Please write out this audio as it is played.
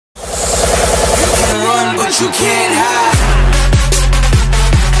you can't hide.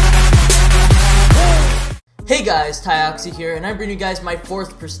 Hey guys, Tyoxy here, and I'm bringing you guys my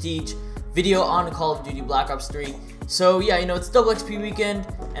 4th Prestige video on Call of Duty Black Ops 3. So yeah, you know, it's double XP weekend,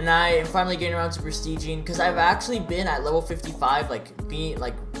 and I am finally getting around to prestiging, because I've actually been at level 55, like, being,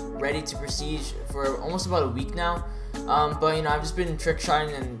 like, ready to prestige for almost about a week now. But, you know, I've just been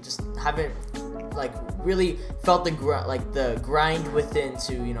trick-shotting and just haven't, like, really felt the grind within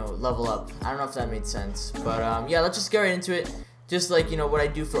to, you know, level up. I don't know if that made sense, but, yeah, let's just get right into it. Just like, you know, what I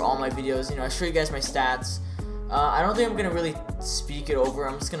do for all my videos. You know, I show you guys my stats. I don't think I'm gonna really speak it over.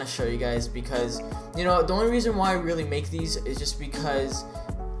 I'm just gonna show you guys because, you know, the only reason why I really make these is just because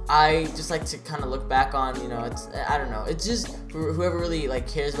I just like to kind of look back on, you know, I don't know, it's just for whoever really like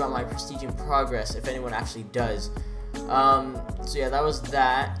cares about my prestiging progress, if anyone actually does. So yeah, that was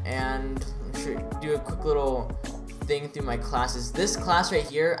that, and I'm sure do a quick little thing through my classes. This class right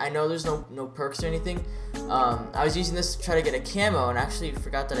here, I know there's no perks or anything. I was using this to try to get a camo, and actually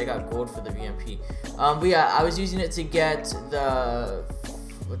forgot that I got gold for the VMP. But yeah, I was using it to get the,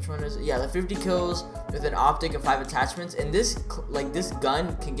 which one is it? Yeah, the 50 kills with an optic and 5 attachments. And this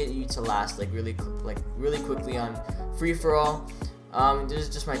gun can get you to last really quickly on free for all. This is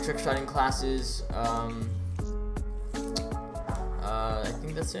just my trick shotting classes. I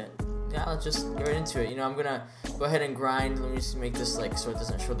think that's it. Yeah, let's just get right into it. You know, I'm gonna go ahead and grind. Let me just make this like so it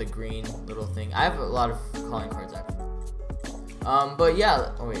doesn't show the green little thing. I have a lot of calling cards actually. But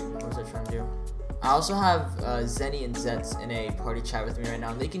yeah. Oh wait, what was I trying to do? I also have Zenny and Zets in a party chat with me right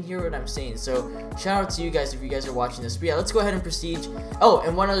now, and they can hear what I'm saying. So shout out to you guys if you guys are watching this. But yeah, let's go ahead and prestige. Oh,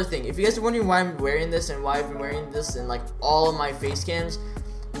 and one other thing, if you guys are wondering why I'm wearing this and why I've been wearing this in like all of my face cams,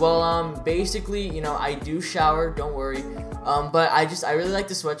 well, basically, you know, I do shower. Don't worry. But I really like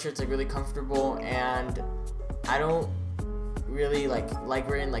the sweatshirt. It's like really comfortable, and I don't really like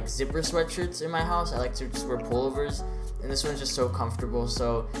wearing like zipper sweatshirts in my house. I like to just wear pullovers, and this one's just so comfortable.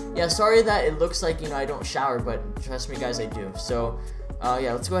 So yeah, sorry that it looks like, you know, I don't shower, but trust me guys, I do. So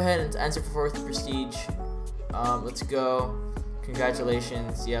yeah, let's go ahead and enter for 4th prestige. Let's go.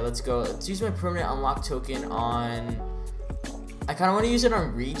 Congratulations. Yeah, let's go. Let's use my permanent unlock token on, I kind of want to use it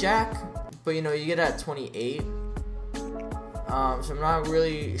on Rejack, but you know, you get it at 28. So I'm not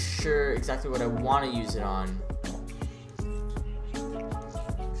really sure exactly what I want to use it on. I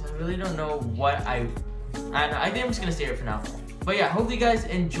really don't know what I think I'm just gonna stay here for now. But yeah, hopefully you guys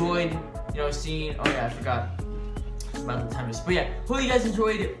enjoyed, you know, seeing. Oh yeah, I forgot about the time. But yeah, hopefully you guys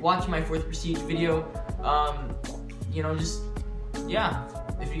enjoyed watching my 4th prestige video. You know, just yeah.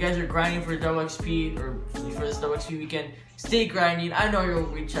 If you guys are grinding for double XP or for this double XP weekend, stay grinding. I know you'll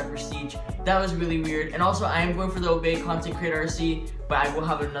reach that prestige. That was really weird. And also, I am going for the Obey Content Creator RC, but I will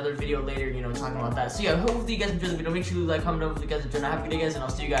have another video later, you know, talking about that. So yeah, hopefully you guys enjoyed the video. Make sure you like, comment down if you guys enjoyed. Have a good day, guys, and I'll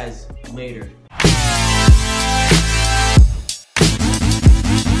see you guys later.